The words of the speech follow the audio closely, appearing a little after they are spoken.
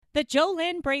The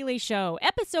JoLynn Braley Show,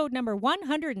 episode number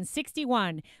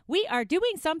 161. We are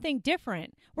doing something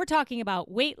different. We're talking about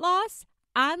weight loss,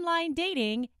 online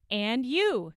dating, and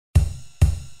you.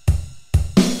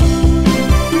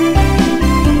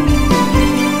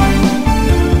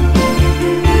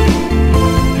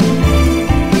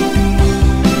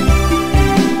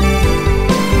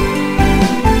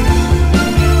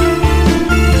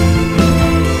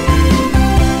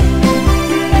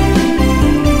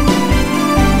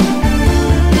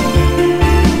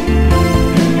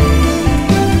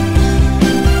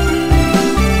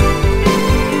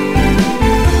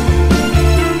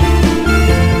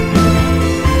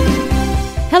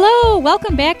 Hello,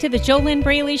 welcome back to the JoLynn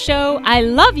Braley Show. I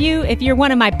love you if you're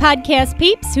one of my podcast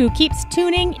peeps who keeps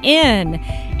tuning in.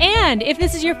 And if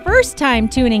this is your first time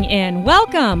tuning in,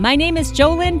 welcome. My name is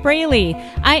JoLynn Braley.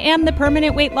 I am the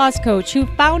permanent weight loss coach who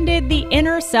founded the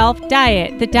Inner Self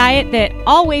Diet, the diet that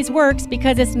always works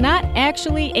because it's not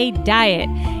actually a diet.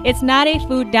 It's not a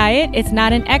food diet. It's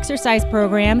not an exercise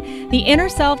program. The Inner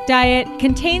Self Diet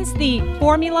contains the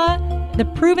formula, the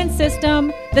proven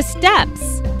system, the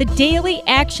steps, the daily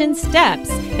action steps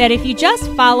that if you just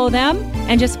follow them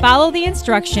and just follow the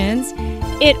instructions,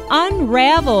 it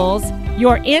unravels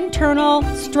your internal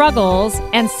struggles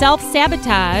and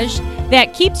self-sabotage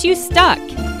that keeps you stuck.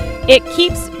 It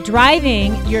keeps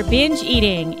driving your binge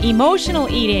eating, emotional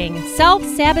eating,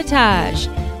 self-sabotage,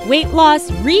 weight loss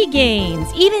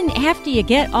regains, even after you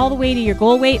get all the way to your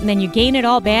goal weight and then you gain it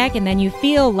all back and then you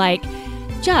feel like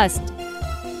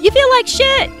you feel like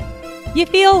shit. You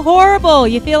feel horrible.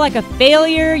 You feel like a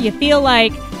failure. You feel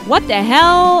like, what the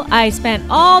hell? I spent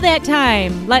all that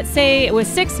time, let's say it was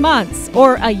 6 months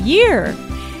or a year,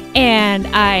 and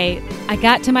I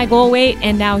got to my goal weight,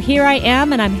 and now here I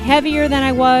am, and I'm heavier than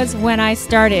I was when I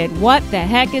started. What the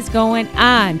heck is going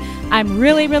on? I'm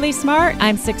really, really smart.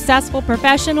 I'm successful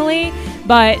professionally,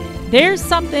 but there's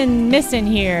something missing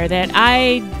here that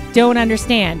I don't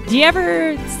understand. Do you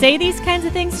ever say these kinds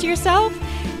of things to yourself?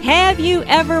 Have you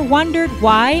ever wondered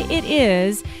why it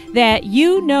is that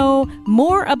you know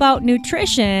more about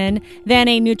nutrition than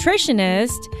a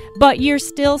nutritionist, but you're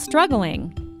still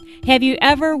struggling? Have you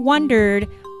ever wondered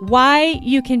why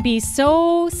you can be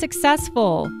so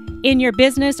successful in your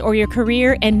business or your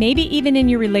career and maybe even in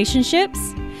your relationships,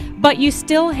 but you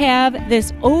still have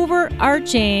this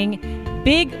overarching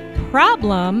big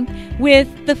problem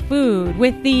with the food,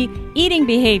 with the eating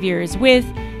behaviors, with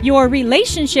your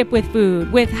relationship with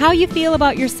food, with how you feel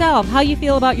about yourself, how you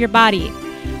feel about your body?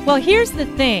 Well, here's the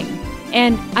thing,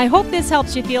 and I hope this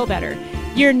helps you feel better.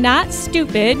 You're not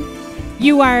stupid.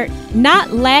 You are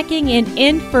not lacking in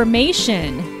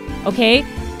information, okay?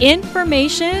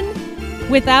 Information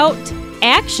without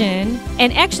action,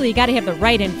 and actually you got to have the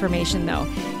right information though.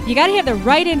 You got to have the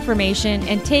right information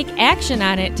and take action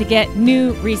on it to get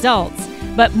new results.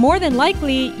 But more than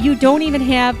likely, you don't even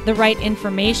have the right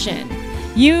information.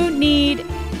 You need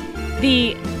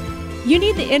the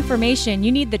information,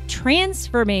 you need the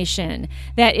transformation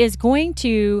that is going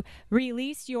to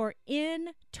release your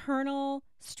internal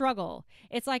struggle.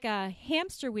 It's like a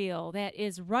hamster wheel that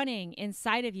is running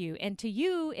inside of you. And to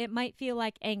you, it might feel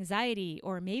like anxiety,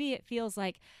 or maybe it feels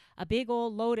like a big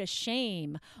old load of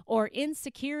shame or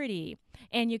insecurity.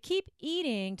 And you keep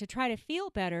eating to try to feel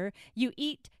better. You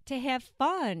eat to have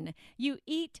fun. You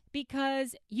eat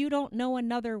because you don't know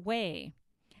another way.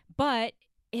 But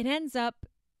it ends up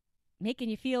making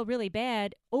you feel really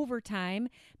bad over time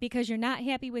because you're not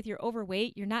happy with your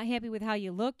overweight. You're not happy with how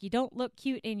you look. You don't look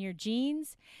cute in your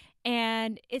jeans.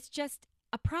 And it's just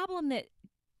a problem that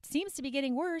seems to be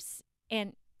getting worse.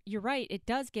 And you're right, it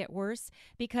does get worse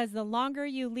because the longer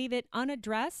you leave it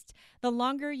unaddressed, the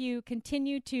longer you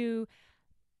continue to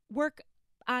work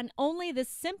on only the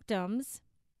symptoms,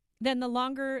 then the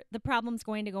longer the problem's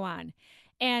going to go on.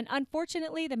 And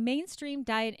unfortunately, the mainstream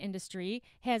diet industry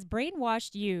has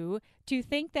brainwashed you to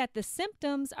think that the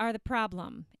symptoms are the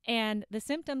problem. And the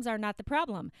symptoms are not the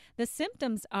problem. The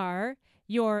symptoms are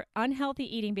your unhealthy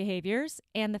eating behaviors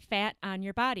and the fat on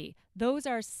your body. Those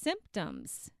are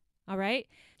symptoms, all right?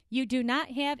 You do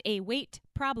not have a weight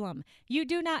problem. You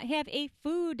do not have a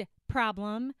food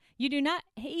problem. You do not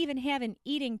even have an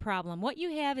eating problem. What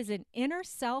you have is an inner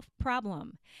self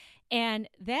problem. And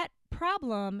that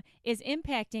problem is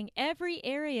impacting every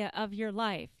area of your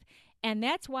life. And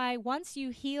that's why once you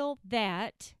heal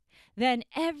that, then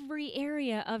every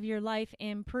area of your life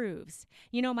improves.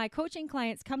 You know, my coaching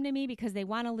clients come to me because they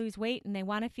want to lose weight and they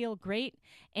want to feel great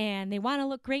and they want to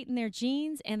look great in their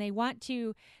jeans and they want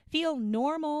to feel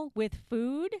normal with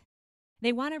food.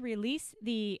 They want to release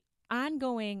the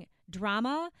ongoing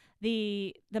drama,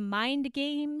 the mind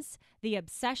games, the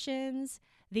obsessions,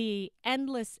 the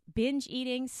endless binge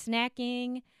eating,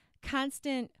 snacking,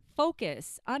 constant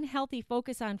focus, unhealthy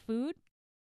focus on food.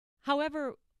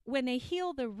 However, when they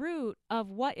heal the root of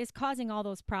what is causing all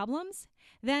those problems,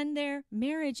 then their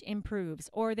marriage improves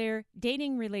or their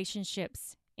dating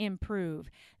relationships improve.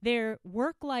 Their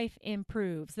work life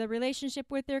improves. The relationship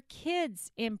with their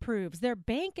kids improves. Their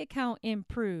bank account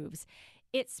improves.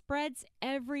 It spreads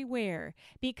everywhere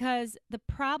because the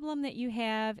problem that you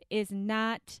have is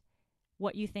not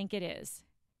what you think it is.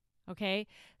 Okay,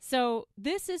 so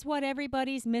this is what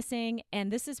everybody's missing,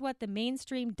 and this is what the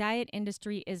mainstream diet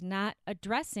industry is not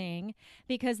addressing,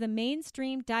 because the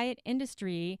mainstream diet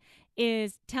industry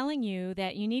is telling you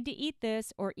that you need to eat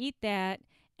this or eat that,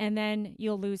 and then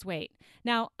you'll lose weight.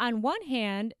 Now, on one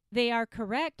hand, they are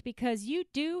correct because you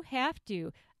do have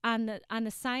to, on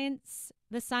the science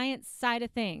side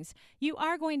of things, you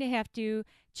are going to have to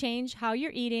change how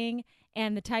you're eating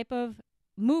and the type of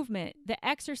movement, the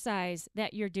exercise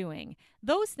that you're doing.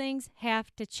 Those things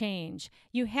have to change.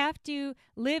 You have to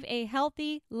live a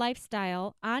healthy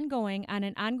lifestyle on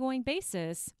an ongoing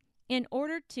basis in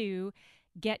order to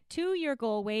get to your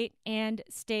goal weight and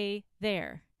stay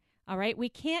there. All right? We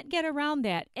can't get around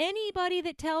that. Anybody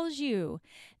that tells you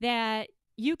that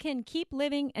you can keep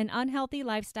living an unhealthy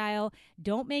lifestyle,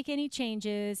 don't make any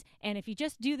changes, and if you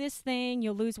just do this thing,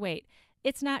 you'll lose weight.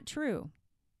 It's not true.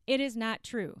 It is not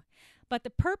true. But the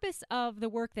purpose of the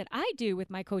work that I do with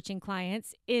my coaching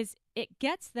clients is it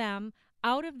gets them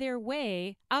out of their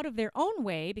own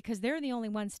way, because they're the only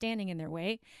ones standing in their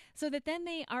way, so that then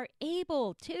they are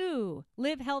able to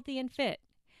live healthy and fit.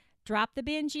 Drop the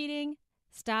binge eating,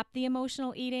 stop the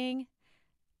emotional eating,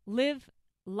 live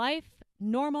life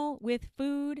normal with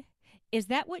food. Is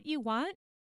that what you want?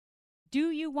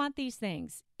 Do you want these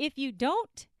things? If you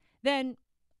don't, then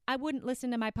I wouldn't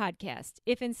listen to my podcast.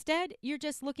 If instead you're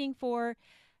just looking for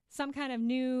some kind of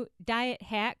new diet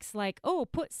hacks like, oh,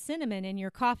 put cinnamon in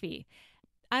your coffee,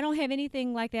 I don't have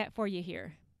anything like that for you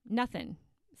here. Nothing.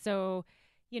 So,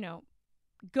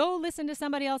 go listen to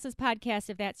somebody else's podcast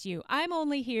if that's you. I'm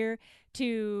only here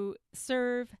to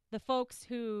serve the folks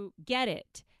who get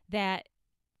it, that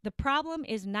the problem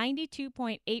is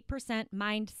 92.8%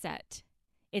 mindset.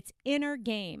 It's inner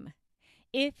game.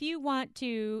 If you want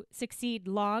to succeed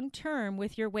long-term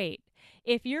with your weight,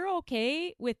 if you're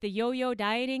okay with the yo-yo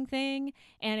dieting thing,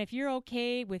 and if you're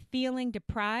okay with feeling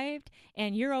deprived,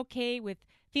 and you're okay with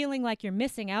feeling like you're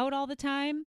missing out all the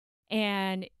time,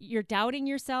 and you're doubting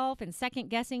yourself and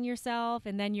second-guessing yourself,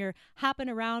 and then you're hopping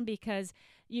around because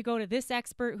you go to this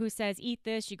expert who says eat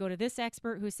this, you go to this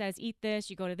expert who says eat this,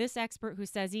 you go to this expert who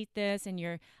says eat this, and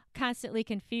you're constantly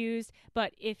confused.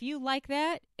 But if you like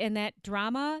that and that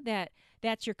drama,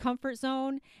 that's your comfort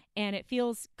zone, and it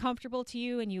feels comfortable to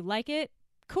you and you like it,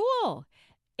 cool.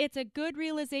 It's a good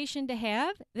realization to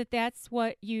have that that's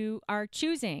what you are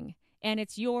choosing, and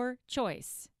it's your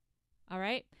choice. All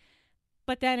right?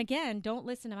 But then again, don't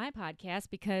listen to my podcast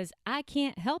because I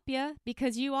can't help you,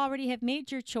 because you already have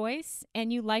made your choice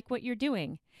and you like what you're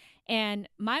doing. And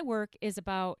my work is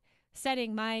about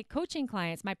setting my coaching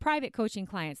clients, my private coaching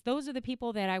clients. Those are the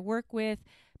people that I work with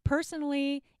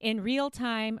personally in real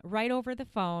time, right over the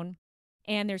phone.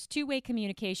 And there's two-way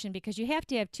communication, because you have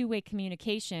to have two-way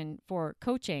communication for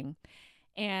coaching.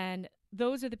 And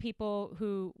those are the people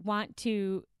who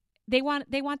they want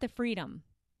the freedom.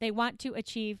 They want to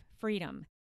achieve freedom.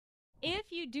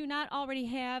 If you do not already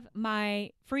have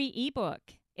my free ebook,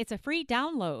 it's a free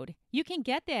download. You can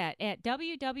get that at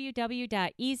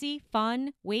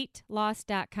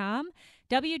www.easyfunweightloss.com,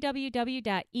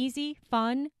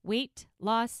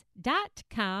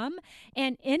 www.easyfunweightloss.com,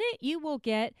 and in it you will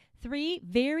get 3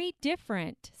 very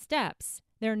different steps.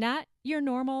 They're not your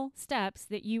normal steps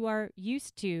that you are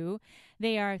used to.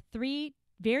 They are 3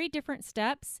 very different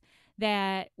steps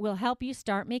that will help you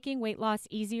start making weight loss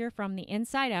easier from the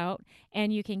inside out.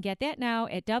 And you can get that now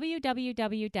at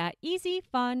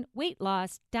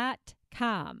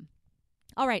www.easyfunweightloss.com.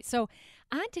 All right, so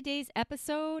on today's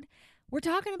episode, we're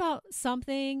talking about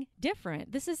something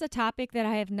different. This is a topic that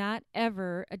I have not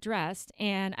ever addressed,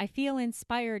 and I feel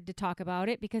inspired to talk about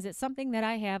it because it's something that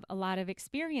I have a lot of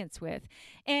experience with.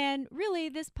 And really,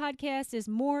 this podcast is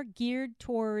more geared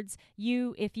towards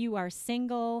you if you are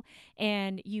single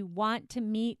and you want to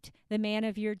meet the man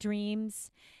of your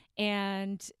dreams.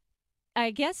 And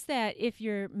I guess that if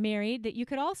you're married, that you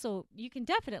can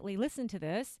definitely listen to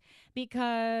this,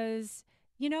 because,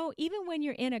 even when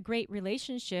you're in a great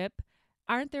relationship,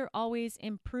 aren't there always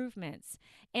improvements?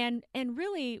 And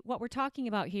really what we're talking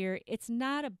about here, it's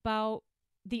not about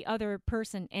the other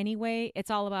person anyway.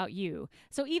 It's all about you.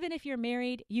 So even if you're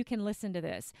married, you can listen to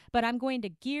this. But I'm going to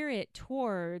gear it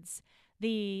towards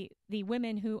the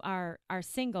women who are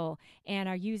single and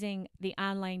are using the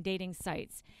online dating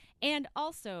sites. And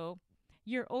also,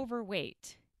 you're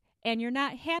overweight and you're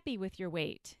not happy with your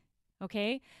weight.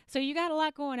 Okay? So you got a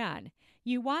lot going on.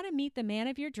 You want to meet the man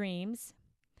of your dreams,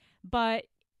 but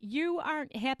you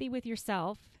aren't happy with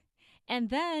yourself. And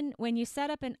then when you set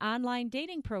up an online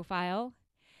dating profile,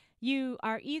 you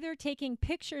are either taking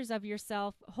pictures of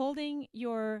yourself holding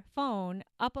your phone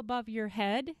up above your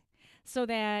head so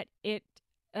that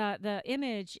the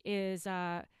image is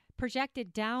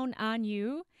projected down on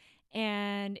you,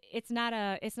 and it's not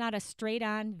a straight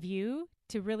on view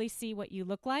to really see what you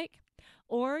look like,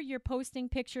 or you're posting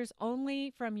pictures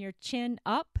only from your chin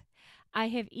up. I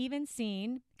have even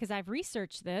seen, because I've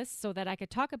researched this so that I could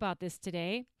talk about this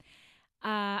today,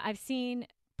 I've seen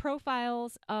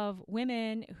profiles of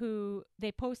women who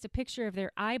they post a picture of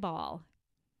their eyeball.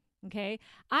 Okay.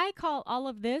 I call all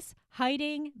of this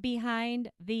hiding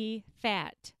behind the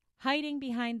fat, hiding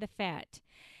behind the fat.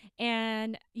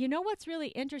 And you know what's really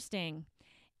interesting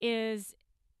is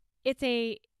it's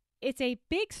a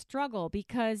big struggle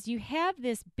because you have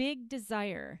this big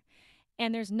desire.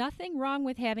 And there's nothing wrong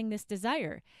with having this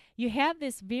desire. You have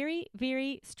this very,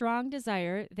 very strong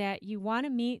desire that you want to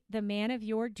meet the man of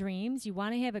your dreams. You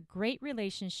want to have a great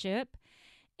relationship,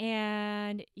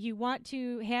 and you want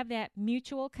to have that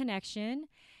mutual connection.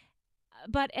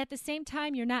 But at the same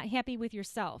time, you're not happy with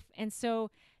yourself. And so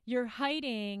you're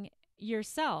hiding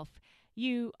yourself.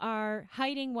 You are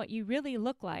hiding what you really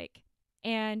look like.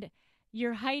 And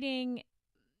you're hiding.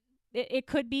 It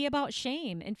could be about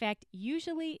shame. In fact,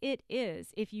 usually it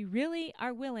is. If you really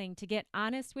are willing to get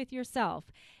honest with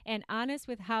yourself and honest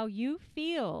with how you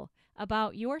feel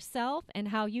about yourself and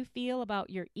how you feel about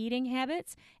your eating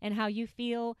habits and how you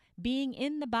feel being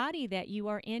in the body that you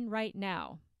are in right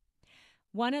now.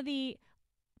 One of the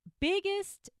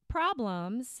biggest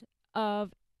problems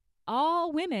of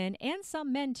all women and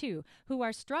some men too who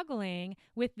are struggling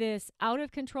with this out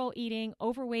of control eating,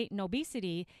 overweight, and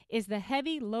obesity is the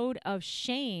heavy load of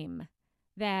shame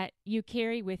that you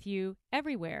carry with you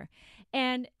everywhere.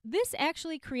 And this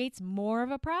actually creates more of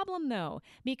a problem though,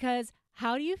 because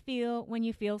how do you feel when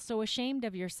you feel so ashamed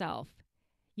of yourself?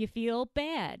 You feel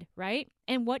bad, right?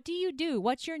 And what do you do?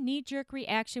 What's your knee-jerk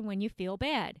reaction when you feel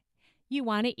bad? You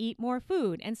want to eat more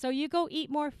food. And so you go eat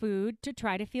more food to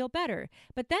try to feel better.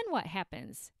 But then what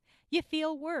happens? You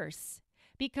feel worse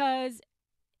because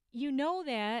you know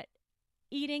that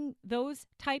eating those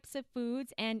types of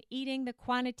foods and eating the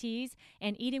quantities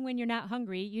and eating when you're not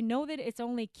hungry, you know that it's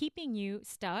only keeping you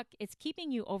stuck. It's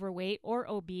keeping you overweight or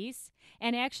obese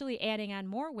and actually adding on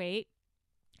more weight.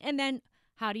 And then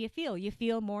how do you feel? You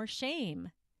feel more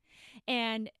shame.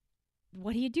 And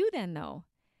what do you do then though?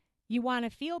 You want to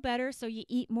feel better, so you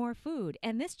eat more food.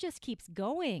 And this just keeps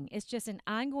going. It's just an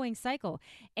ongoing cycle.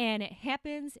 And it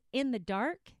happens in the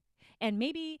dark. And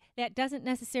maybe that doesn't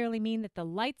necessarily mean that the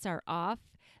lights are off,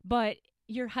 but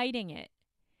you're hiding it.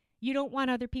 You don't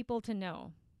want other people to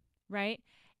know, right?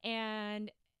 And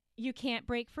you can't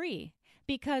break free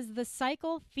because the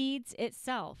cycle feeds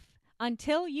itself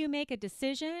until you make a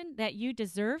decision that you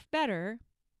deserve better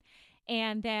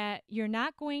and that you're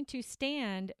not going to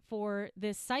stand for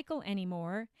this cycle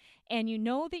anymore, and you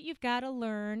know that you've got to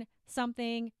learn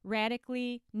something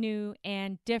radically new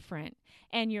and different.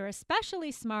 And you're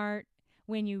especially smart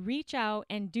when you reach out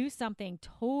and do something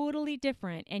totally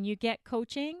different and you get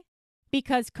coaching,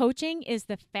 because coaching is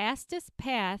the fastest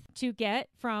path to get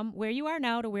from where you are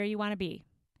now to where you want to be.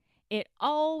 It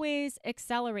always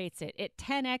accelerates it. It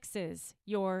 10x's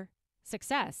your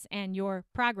success and your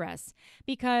progress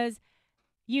because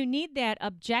you need that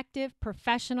objective,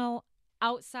 professional,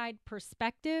 outside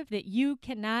perspective that you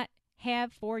cannot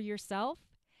have for yourself.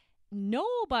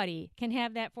 Nobody can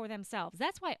have that for themselves.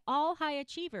 That's why all high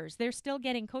achievers, they're still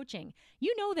getting coaching.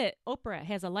 You know that Oprah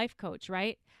has a life coach,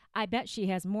 right? I bet she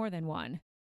has more than one.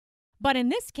 But in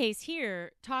this case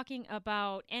here, talking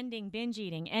about ending binge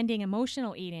eating, ending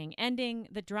emotional eating, ending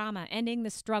the drama, ending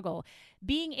the struggle,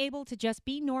 being able to just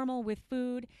be normal with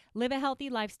food, live a healthy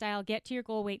lifestyle, get to your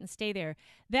goal weight and stay there,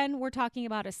 then we're talking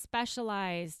about a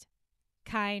specialized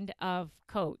kind of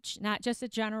coach, not just a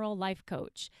general life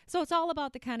coach. So it's all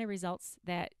about the kind of results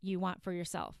that you want for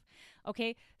yourself.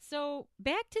 Okay, so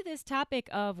back to this topic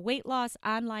of weight loss,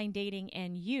 online dating,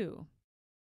 and you.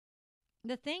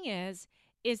 The thing is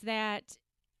that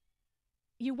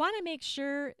you want to make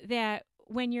sure that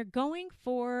when you're going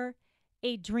for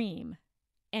a dream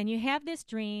and you have this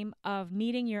dream of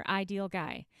meeting your ideal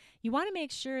guy, you want to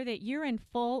make sure that you're in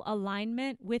full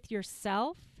alignment with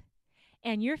yourself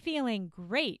and you're feeling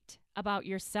great about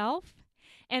yourself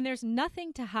and there's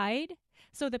nothing to hide.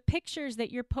 So the pictures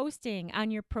that you're posting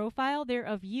on your profile, they're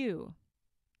of you.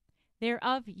 They're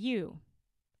of you.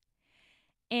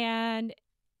 And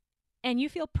you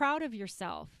feel proud of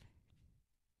yourself.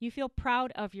 You feel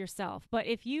proud of yourself. But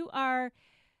if you are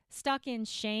stuck in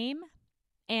shame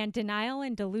and denial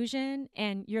and delusion,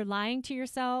 and you're lying to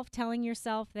yourself, telling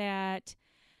yourself that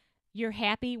you're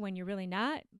happy when you're really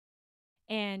not,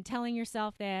 and telling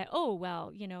yourself that, oh,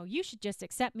 well, you should just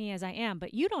accept me as I am,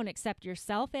 but you don't accept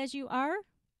yourself as you are,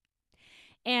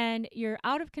 and you're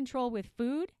out of control with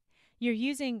food, you're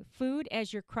using food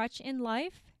as your crutch in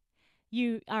life,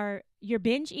 you're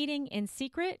binge eating in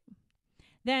secret,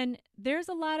 then there's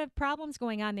a lot of problems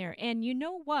going on there. And you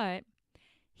know what?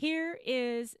 Here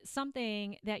is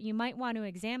something that you might want to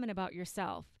examine about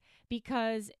yourself,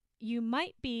 because you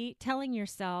might be telling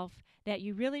yourself that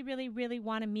you really, really, really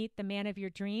want to meet the man of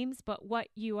your dreams, but what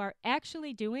you are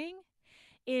actually doing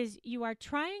is you are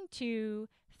trying to,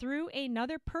 through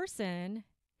another person,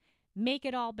 make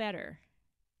it all better,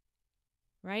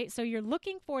 right? So you're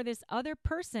looking for this other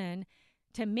person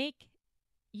to make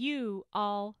you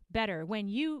all better when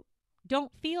you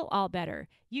don't feel all better.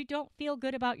 You don't feel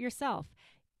good about yourself.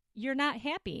 You're not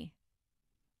happy.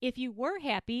 If you were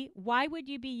happy, why would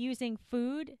you be using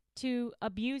food to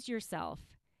abuse yourself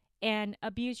and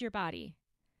abuse your body?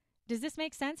 Does this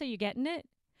make sense? Are you getting it?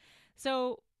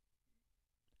 So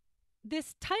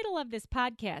this title of this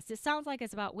podcast, it sounds like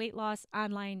it's about weight loss,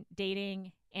 online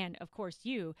dating, and of course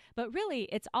you, but really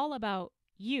it's all about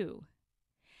you.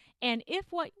 And if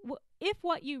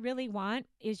what you really want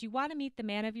is you want to meet the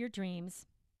man of your dreams,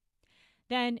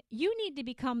 then you need to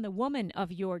become the woman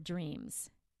of your dreams.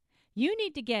 You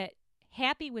need to get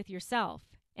happy with yourself.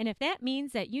 And if that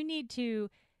means that you need to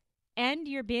end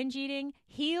your binge eating,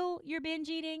 heal your binge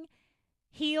eating,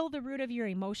 heal the root of your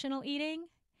emotional eating,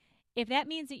 if that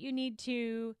means that you need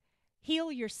to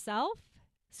heal yourself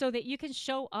so that you can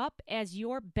show up as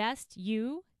your best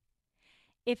you,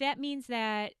 if that means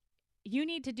that you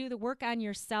need to do the work on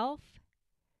yourself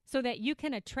so that you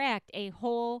can attract a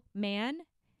whole man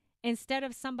instead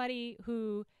of somebody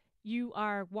who you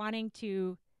are wanting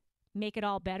to make it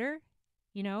all better.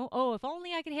 Oh, if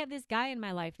only I could have this guy in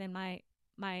my life, then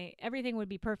my everything would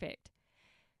be perfect.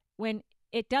 When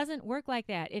it doesn't work like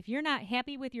that. If you're not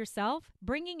happy with yourself,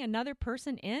 bringing another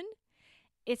person in,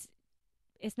 it's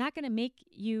not going to make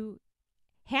you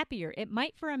happier. It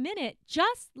might for a minute,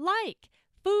 just like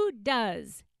food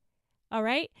does. All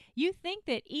right? You think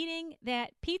that eating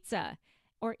that pizza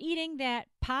or eating that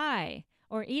pie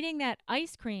or eating that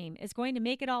ice cream is going to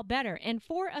make it all better. And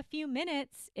for a few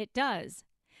minutes, it does.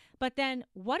 But then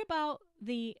what about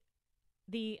the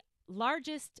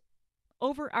largest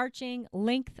overarching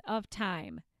length of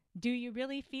time? Do you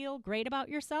really feel great about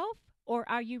yourself? Or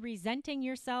are you resenting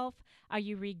yourself? Are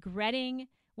you regretting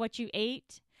what you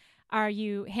ate? Are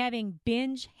you having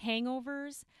binge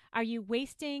hangovers? Are you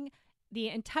wasting the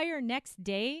entire next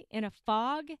day in a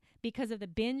fog because of the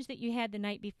binge that you had the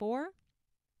night before?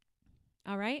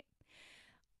 All right.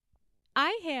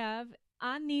 I have,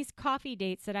 on these coffee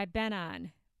dates that I've been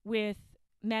on with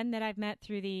men that I've met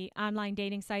through the online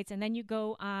dating sites, and then you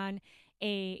go on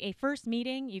a first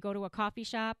meeting, you go to a coffee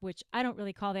shop, which I don't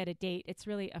really call that a date. It's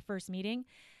really a first meeting.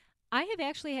 I have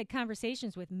actually had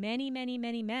conversations with many, many,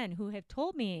 many men who have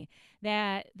told me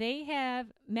that they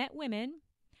have met women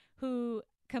who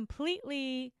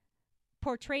completely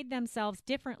portrayed themselves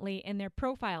differently in their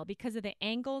profile because of the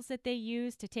angles that they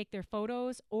used to take their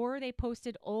photos, or they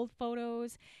posted old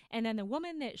photos, and then the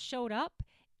woman that showed up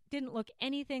didn't look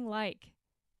anything like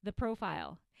the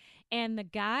profile. And the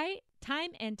guy,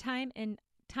 time and time and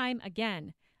time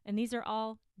again, and these are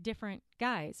all different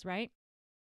guys, right?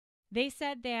 They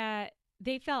said that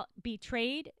they felt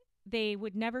betrayed, they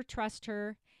would never trust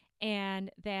her,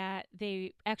 and that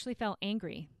they actually felt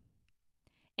angry.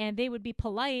 And they would be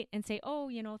polite and say, oh,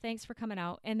 thanks for coming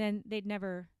out. And then they'd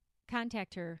never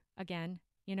contact her again,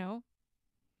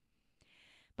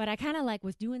 But I kind of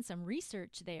was doing some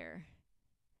research there,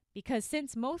 because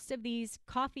since most of these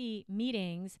coffee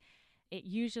meetings, it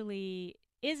usually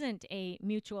isn't a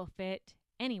mutual fit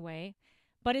anyway,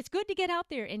 but it's good to get out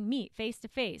there and meet face to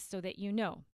face so that you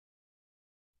know.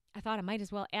 I thought I might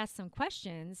as well ask some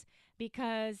questions,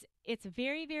 because it's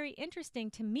very, very interesting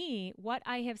to me what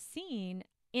I have seen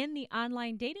in the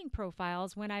online dating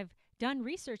profiles when I've done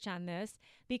research on this,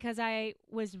 because I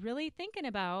was really thinking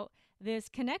about this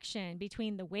connection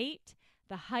between the weight,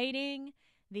 the hiding,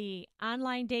 the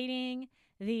online dating,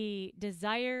 the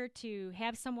desire to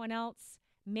have someone else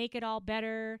make it all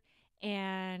better.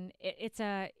 And it's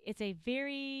a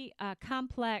very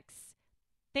complex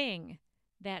thing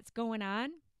that's going on.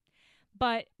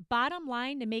 But bottom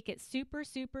line, to make it super,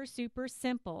 super, super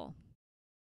simple,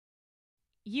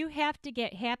 you have to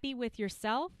get happy with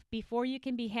yourself before you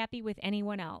can be happy with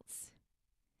anyone else.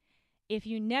 If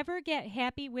you never get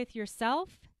happy with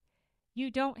yourself, you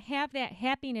don't have that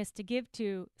happiness to give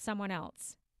to someone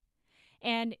else.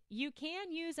 And you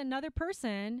can use another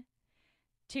person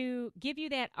to give you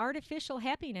that artificial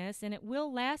happiness, and it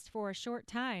will last for a short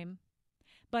time.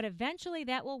 But eventually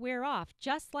that will wear off,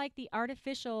 just like the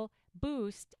artificial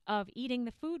boost of eating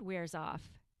the food wears off.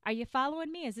 Are you following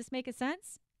me? Is this making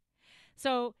sense?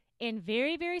 So, in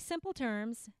very, very simple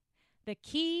terms, the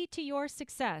key to your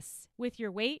success with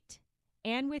your weight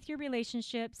and with your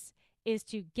relationships is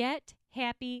to get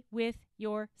happy with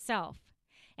yourself.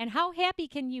 And how happy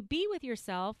can you be with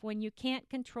yourself when you can't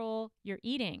control your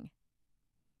eating?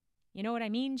 You know what I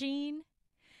mean, Jean?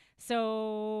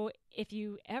 So if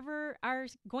you ever are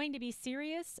going to be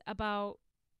serious about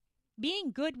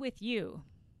being good with you,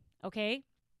 okay,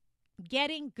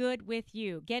 getting good with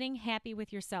you, getting happy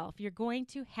with yourself, you're going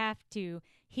to have to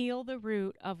heal the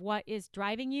root of what is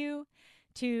driving you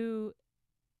to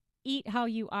eat how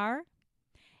you are.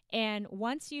 And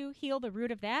once you heal the root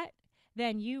of that,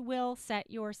 then you will set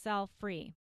yourself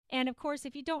free. And of course,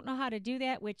 if you don't know how to do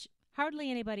that, which hardly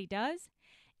anybody does,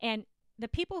 and the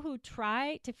people who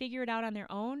try to figure it out on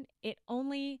their own, it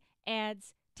only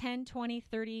adds 10, 20,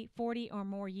 30, 40 or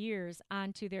more years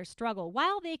onto their struggle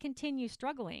while they continue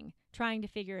struggling, trying to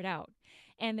figure it out.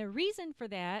 And the reason for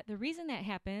that, the reason that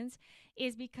happens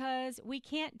is because we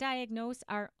can't diagnose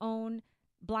our own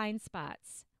blind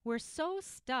spots. We're so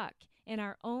stuck in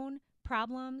our own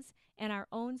problems and our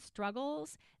own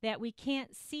struggles that we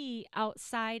can't see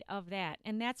outside of that.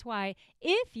 And that's why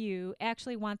if you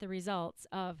actually want the results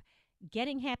of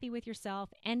getting happy with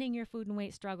yourself, ending your food and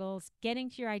weight struggles, getting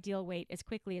to your ideal weight as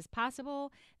quickly as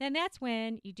possible, then that's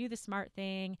when you do the smart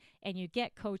thing and you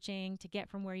get coaching to get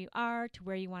from where you are to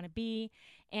where you want to be.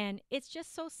 And it's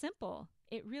just so simple.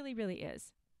 It really, really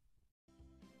is.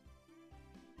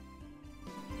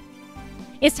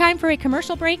 It's time for a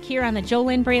commercial break here on the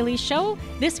JoLynn Braley Show.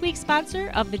 This week's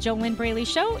sponsor of the JoLynn Braley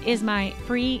Show is my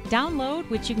free download,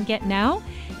 which you can get now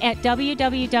at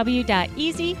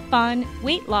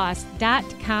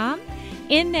www.easyfunweightloss.com.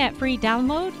 In that free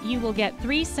download, you will get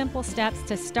 3 simple steps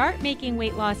to start making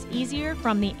weight loss easier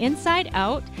from the inside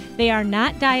out. They are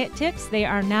not diet tips. They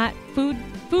are not food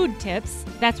tips.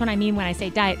 That's what I mean when I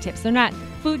say diet tips. They're not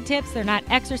food tips. They're not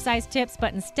exercise tips,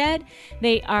 but instead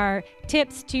they are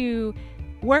tips to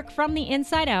work from the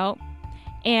inside out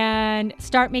and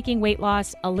start making weight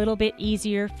loss a little bit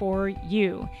easier for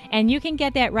you. And you can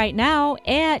get that right now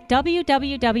at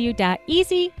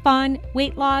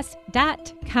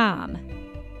www.easyfunweightloss.com.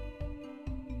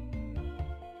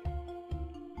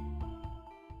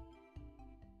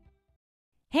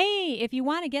 Hey, if you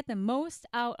want to get the most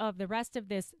out of the rest of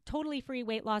this totally free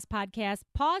weight loss podcast,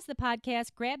 pause the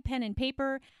podcast, grab pen and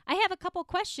paper. I have a couple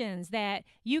questions that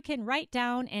you can write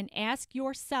down and ask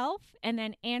yourself, and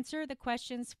then answer the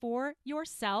questions for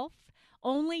yourself.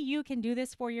 Only you can do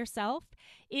this for yourself.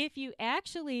 If you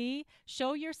actually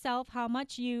show yourself how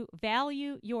much you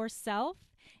value yourself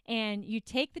and you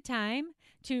take the time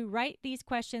to write these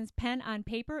questions pen on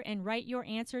paper and write your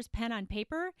answers pen on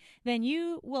paper, then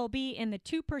you will be in the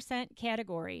 2%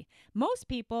 category. Most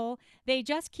people, they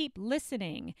just keep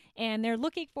listening and they're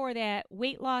looking for that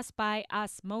weight loss by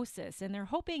osmosis. And they're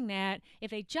hoping that if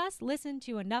they just listen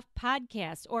to enough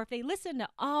podcasts, or if they listen to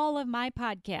all of my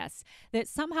podcasts, that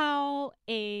somehow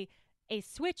a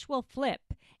switch will flip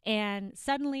and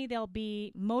suddenly they'll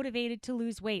be motivated to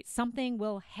lose weight. Something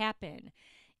will happen.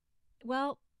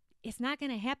 Well, it's not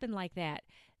going to happen like that.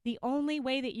 The only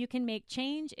way that you can make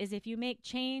change is if you make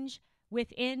change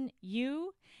within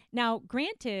you. Now,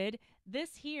 granted,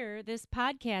 this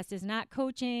podcast is not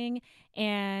coaching,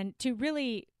 and to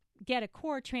really get a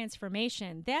core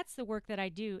transformation, that's the work that I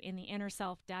do in the Inner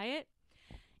Self Diet.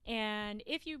 And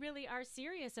if you really are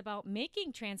serious about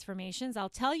making transformations, I'll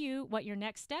tell you what your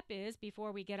next step is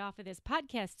before we get off of this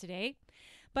podcast today.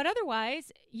 But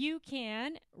otherwise, you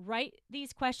can write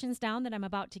these questions down that I'm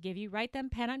about to give you, write them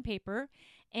pen on paper,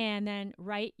 and then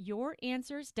write your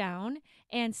answers down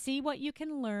and see what you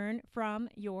can learn from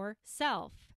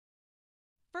yourself.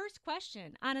 First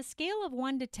question, on a scale of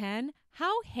 1 to 10,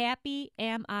 how happy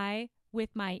am I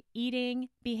with my eating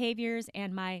behaviors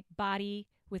and my body,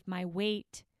 with my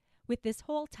weight, with this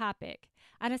whole topic?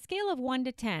 On a scale of 1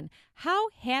 to 10, how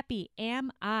happy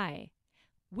am I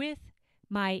with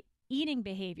my eating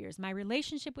behaviors, my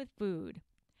relationship with food,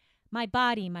 my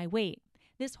body, my weight,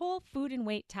 this whole food and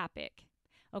weight topic?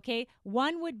 Okay,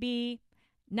 1 would be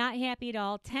not happy at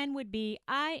all. 10 would be,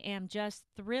 I am just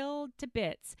thrilled to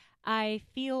bits. I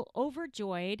feel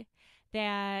overjoyed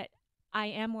that I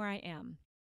am where I am.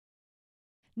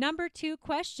 Number 2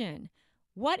 question,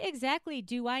 what exactly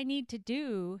do I need to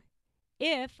do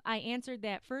if I answered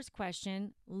that first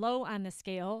question low on the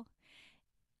scale?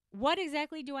 What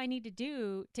exactly do I need to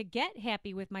do to get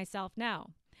happy with myself now?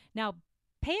 Now,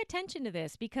 pay attention to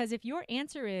this, because if your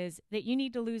answer is that you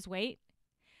need to lose weight,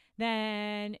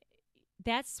 then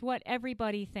that's what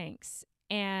everybody thinks.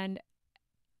 And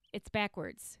it's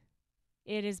backwards.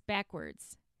 It is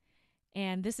backwards.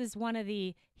 And this is one of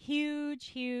the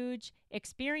huge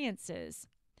experiences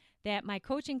that my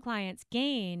coaching clients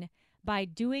gain by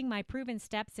doing my proven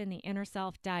steps in the Inner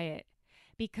Self diet.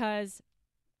 Because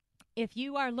if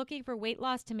you are looking for weight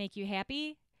loss to make you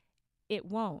happy, it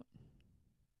won't.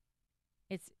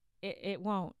 It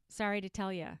won't. Sorry to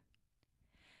tell you.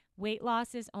 Weight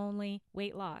loss is only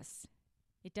weight loss.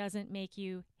 It doesn't make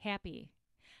you happy.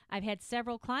 I've had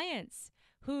several clients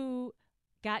who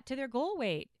got to their goal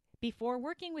weight before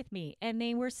working with me, and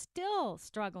they were still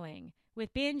struggling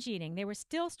with binge eating. They were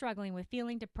still struggling with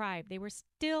feeling deprived. They were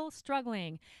still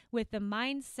struggling with the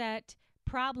mindset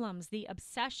problems, the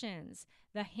obsessions,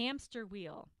 the hamster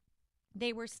wheel.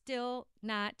 They were still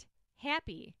not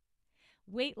happy.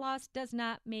 Weight loss does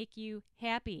not make you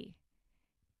happy.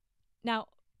 Now,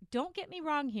 don't get me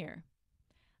wrong here.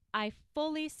 I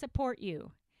fully support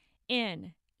you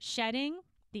in shedding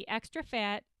the extra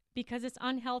fat because it's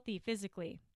unhealthy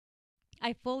physically.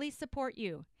 I fully support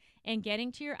you in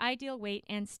getting to your ideal weight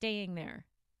and staying there.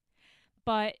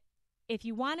 But if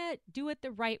you want to do it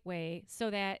the right way so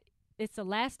that it's the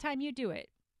last time you do it,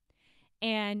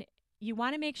 and you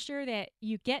want to make sure that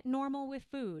you get normal with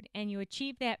food and you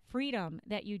achieve that freedom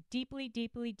that you deeply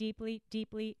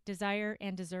desire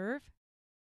and deserve,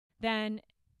 then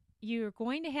you're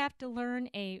going to have to learn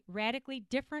a radically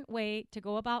different way to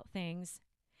go about things.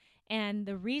 And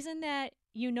the reason that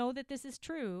you know that this is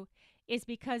true is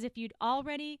because if you'd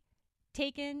already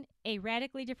taken a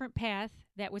radically different path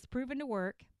that was proven to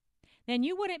work, then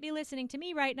you wouldn't be listening to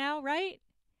me right now, right?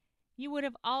 You would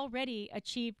have already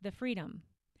achieved the freedom.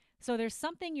 So there's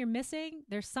something you're missing.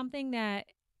 There's something that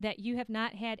you have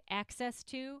not had access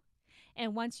to.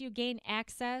 And once you gain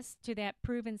access to that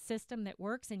proven system that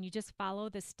works and you just follow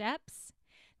the steps,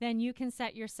 then you can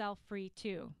set yourself free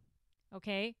too.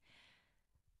 Okay?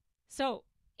 So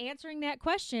answering that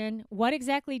question, what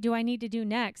exactly do I need to do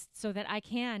next so that I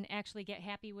can actually get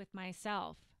happy with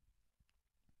myself?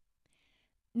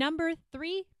 Number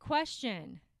 3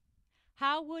 question.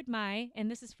 How would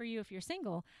and this is for you if you're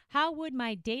single, how would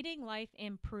my dating life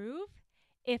improve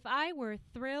if I were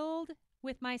thrilled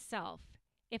with myself,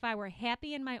 if I were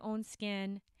happy in my own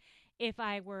skin, if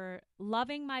I were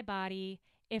loving my body,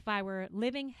 if I were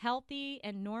living healthy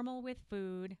and normal with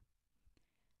food?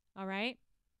 All right?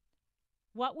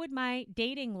 What would my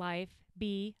dating life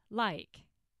be like?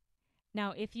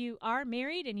 Now, if you are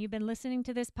married and you've been listening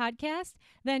to this podcast,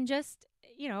 then just,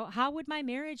 how would my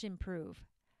marriage improve?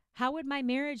 How would my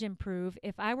marriage improve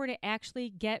if I were to actually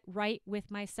get right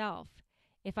with myself?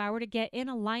 If I were to get in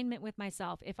alignment with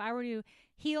myself, if I were to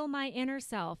heal my inner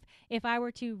self, if I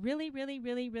were to really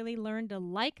learn to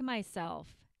like myself.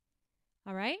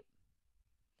 All right?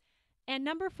 And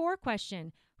number 4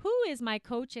 question, who is my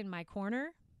coach in my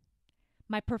corner?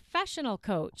 My professional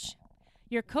coach.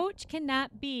 Your coach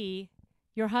cannot be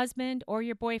your husband or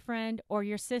your boyfriend or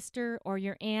your sister or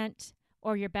your aunt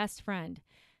or your best friend.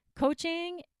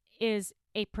 Coaching is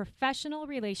a professional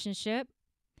relationship,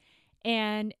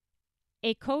 and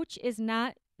a coach is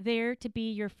not there to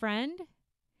be your friend.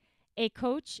 A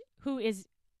coach who is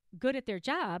good at their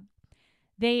job,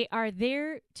 they are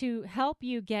there to help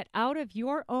you get out of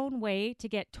your own way, to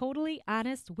get totally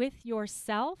honest with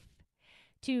yourself,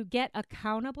 to get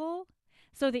accountable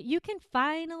so that you can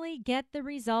finally get the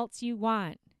results you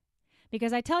want.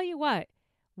 Because I tell you what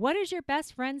does your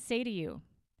best friend say to you?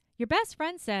 Your best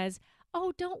friend says,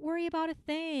 oh, don't worry about a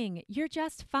thing. You're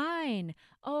just fine.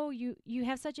 Oh, you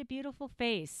have such a beautiful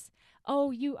face.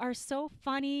 Oh, you are so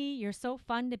funny. You're so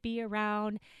fun to be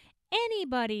around.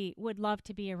 Anybody would love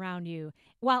to be around you.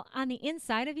 While on the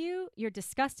inside of you, you're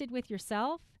disgusted with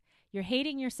yourself. You're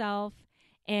hating yourself.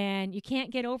 And you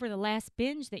can't get over the last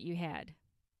binge that you had.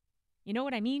 You know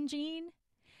what I mean, Jean?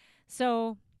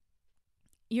 So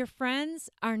your friends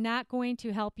are not going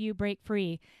to help you break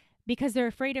free because they're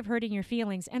afraid of hurting your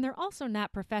feelings, and they're also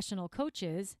not professional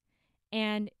coaches,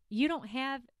 and you don't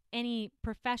have any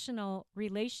professional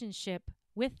relationship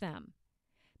with them.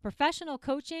 Professional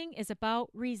coaching is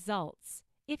about results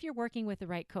if you're working with the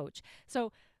right coach.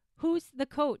 So who's the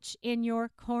coach in your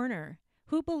corner?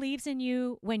 Who believes in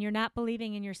you when you're not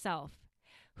believing in yourself?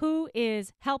 Who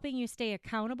is helping you stay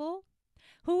accountable?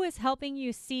 Who is helping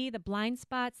you see the blind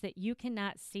spots that you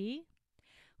cannot see?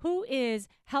 Who is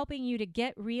helping you to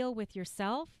get real with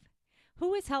yourself?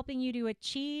 Who is helping you to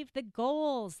achieve the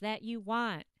goals that you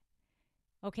want?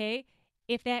 Okay?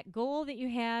 If that goal that you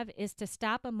have is to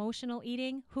stop emotional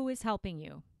eating, who is helping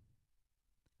you?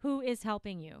 Who is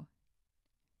helping you?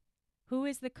 Who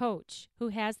is the coach who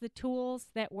has the tools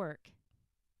that work?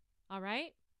 All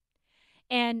right?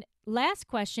 And last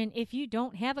question, if you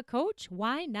don't have a coach,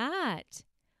 why not?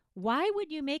 Why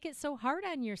would you make it so hard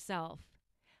on yourself?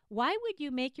 Why would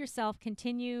you make yourself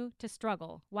continue to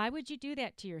struggle? Why would you do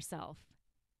that to yourself?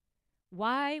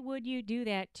 Why would you do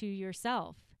that to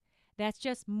yourself? That's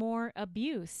just more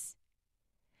abuse.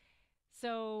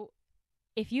 So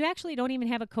if you actually don't even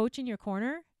have a coach in your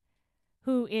corner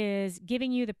who is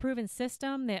giving you the proven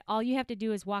system that all you have to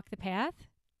do is walk the path,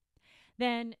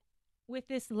 then with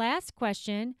this last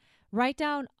question, write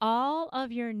down all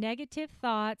of your negative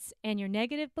thoughts and your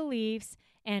negative beliefs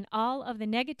and all of the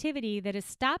negativity that is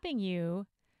stopping you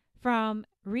from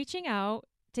reaching out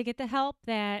to get the help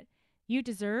that you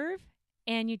deserve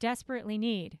and you desperately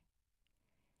need.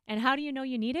 And how do you know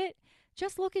you need it?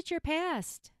 Just look at your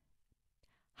past.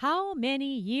 How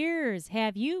many years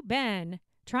have you been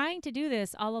trying to do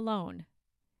this all alone?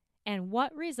 And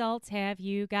what results have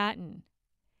you gotten?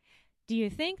 Do you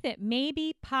think that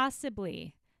maybe,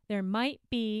 possibly, there might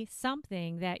be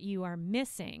something that you are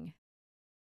missing?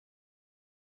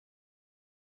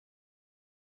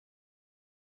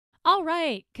 All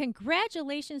right,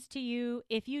 congratulations to you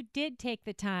if you did take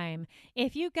the time,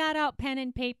 if you got out pen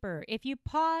and paper, if you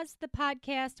paused the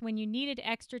podcast when you needed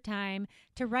extra time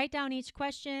to write down each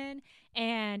question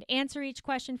and answer each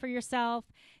question for yourself.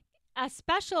 A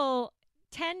special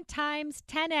 10 times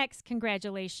 10x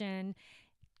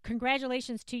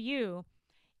congratulations to you.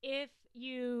 If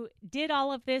you did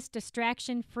all of this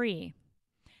distraction free,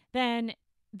 then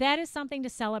that is something to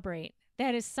celebrate.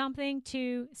 That is something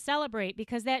to celebrate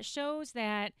because that shows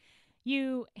that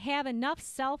you have enough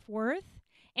self-worth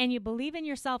and you believe in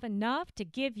yourself enough to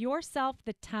give yourself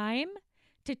the time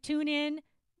to tune in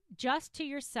just to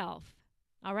yourself.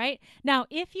 All right? Now,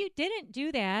 if you didn't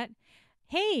do that,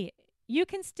 hey, you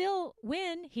can still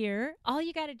win here. All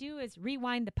you got to do is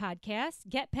rewind the podcast,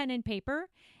 get pen and paper,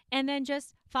 and then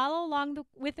just follow along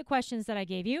with the questions that I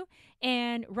gave you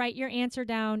and write your answer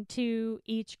down to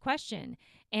each question.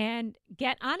 And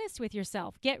get honest with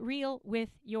yourself. Get real with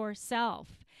yourself.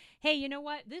 Hey, you know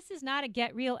what? This is not a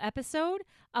Get Real episode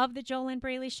of the JoLynn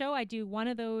Braley Show. I do one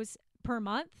of those per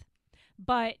month.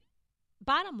 But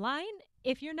bottom line,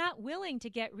 if you're not willing to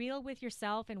get real with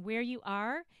yourself and where you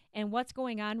are and what's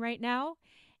going on right now,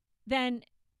 then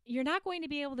you're not going to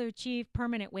be able to achieve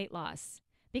permanent weight loss.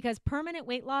 Because permanent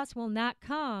weight loss will not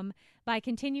come by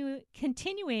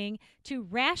continuing to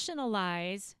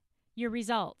rationalize your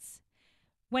results.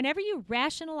 Whenever you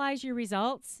rationalize your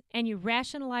results and you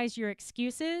rationalize your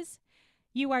excuses,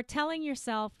 you are telling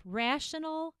yourself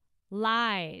rational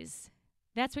lies.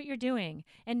 That's what you're doing.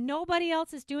 And nobody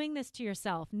else is doing this to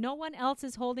yourself. No one else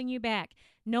is holding you back.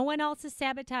 No one else is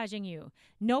sabotaging you.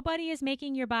 Nobody is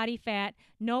making your body fat.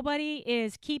 Nobody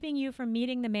is keeping you from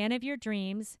meeting the man of your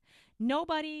dreams.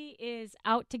 Nobody is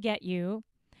out to get you.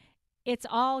 It's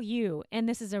all you. And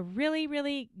this is a really,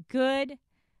 really good,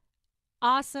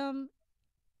 awesome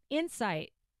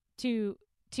insight to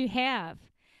have,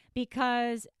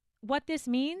 because what this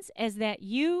means is that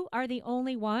you are the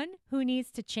only one who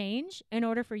needs to change in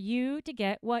order for you to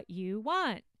get what you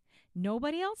want.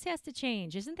 Nobody else has to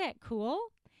change. Isn't that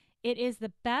cool? It is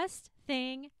the best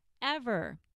thing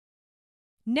ever.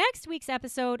 Next week's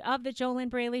episode of the JoLynn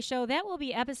Braley Show, that will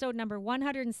be episode number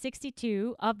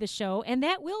 162 of the show, and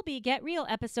that will be Get Real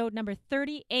episode number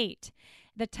 38.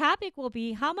 The topic will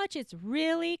be how much it's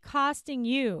really costing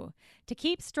you to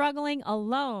keep struggling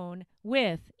alone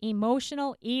with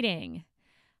emotional eating.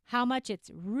 How much it's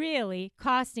really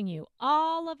costing you,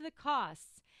 all of the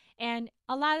costs. And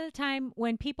a lot of the time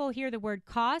when people hear the word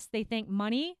cost, they think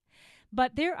money,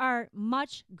 but there are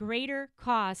much greater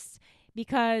costs,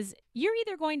 because you're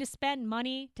either going to spend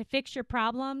money to fix your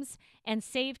problems and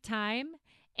save time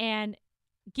and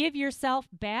give yourself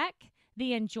back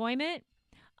the enjoyment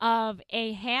of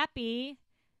a happy,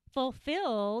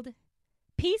 fulfilled,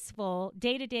 peaceful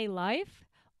day-to-day life,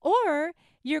 or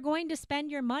you're going to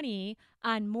spend your money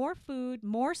on more food,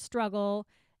 more struggle,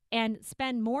 and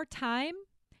spend more time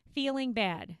feeling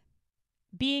bad,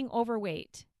 being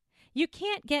overweight. You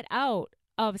can't get out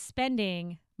of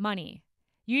spending money.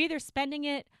 You're either spending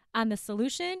it on the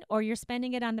solution or you're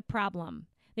spending it on the problem.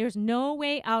 There's no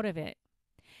way out of it.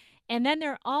 And then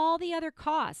there are all the other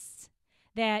costs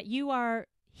that you are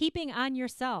heaping on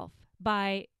yourself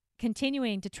by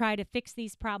continuing to try to fix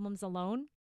these problems alone.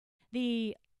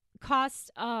 The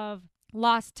costs of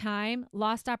lost time,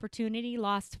 lost opportunity,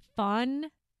 lost fun,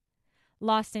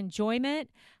 lost enjoyment.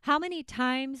 How many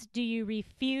times do you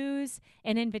refuse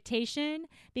an invitation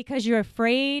because you're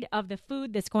afraid of the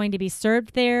food that's going to be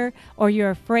served there, or you're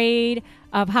afraid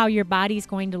of how your body's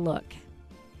going to look?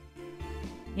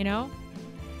 You know?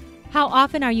 How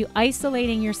often are you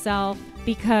isolating yourself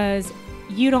because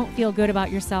you don't feel good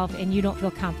about yourself and you don't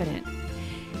feel confident?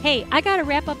 Hey, I got to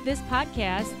wrap up this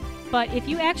podcast, but if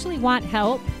you actually want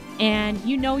help and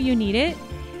you know you need it,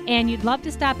 and you'd love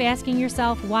to stop asking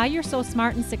yourself why you're so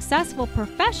smart and successful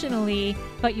professionally,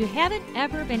 but you haven't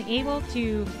ever been able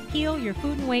to heal your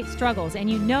food and weight struggles, and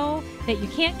you know that you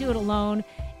can't do it alone,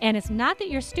 and it's not that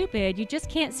you're stupid, you just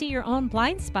can't see your own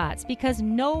blind spots, because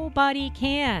nobody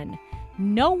can.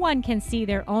 No one can see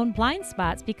their own blind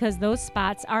spots because those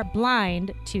spots are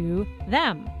blind to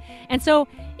them. And so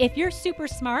if you're super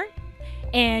smart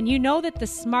and you know that the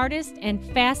smartest and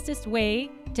fastest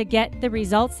way to get the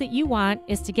results that you want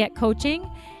is to get coaching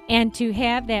and to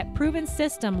have that proven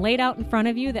system laid out in front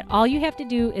of you, that all you have to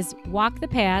do is walk the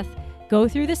path, go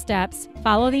through the steps,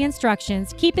 follow the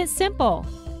instructions, keep it simple,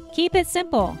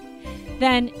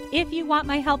 then if you want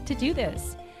my help to do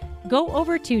this, go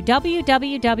over to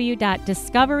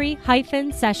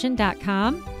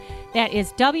www.discovery-session.com. That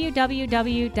is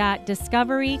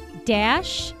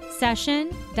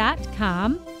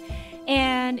www.discovery-session.com.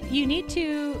 And you need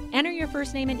to enter your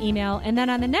first name and email. And then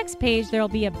on the next page, there will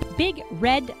be a big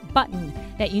red button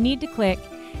that you need to click.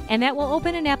 And that will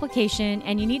open an application.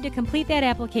 And you need to complete that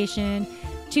application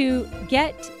to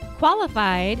get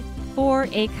qualified for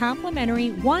a complimentary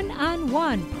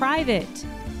one-on-one private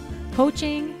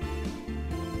coaching,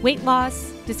 weight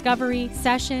loss, discovery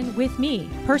session with me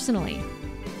personally.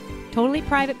 Totally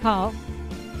private call.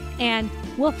 And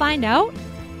we'll find out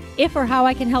if or how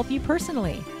I can help you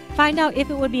personally. Find out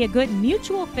if it would be a good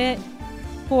mutual fit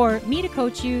for me to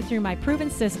coach you through my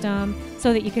proven system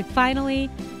so that you could finally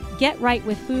get right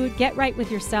with food, get right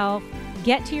with yourself,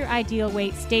 get to your ideal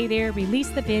weight, stay there, release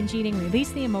the binge eating,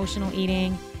 release the emotional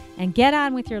eating, and get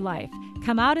on with your life.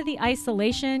 Come out of the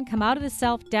isolation, come out of the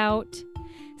self-doubt,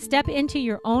 step into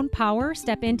your own power,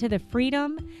 step into the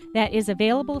freedom that is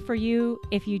available for you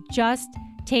if you just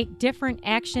take different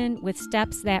action with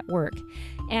steps that work.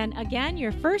 And again,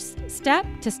 your first step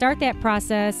to start that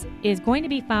process is going to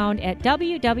be found at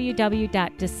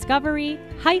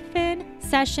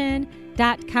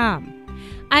www.discovery-session.com.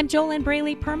 I'm JoLynn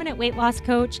Braley, permanent weight loss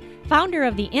coach, founder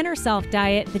of the Inner Self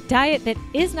Diet, the diet that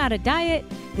is not a diet,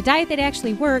 the diet that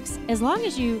actually works as long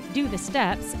as you do the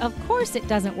steps. Of course, it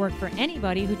doesn't work for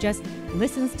anybody who just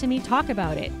listens to me talk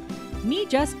about it. Me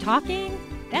just talking,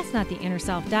 that's not the Inner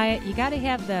Self Diet. You got to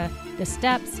have the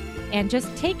steps and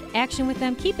just take action with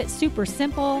them. Keep it super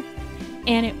simple,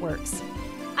 and it works.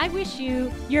 I wish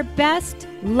you your best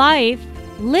life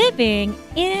living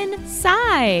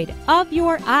inside of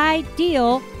your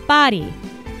ideal body.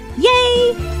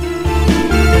 Yay!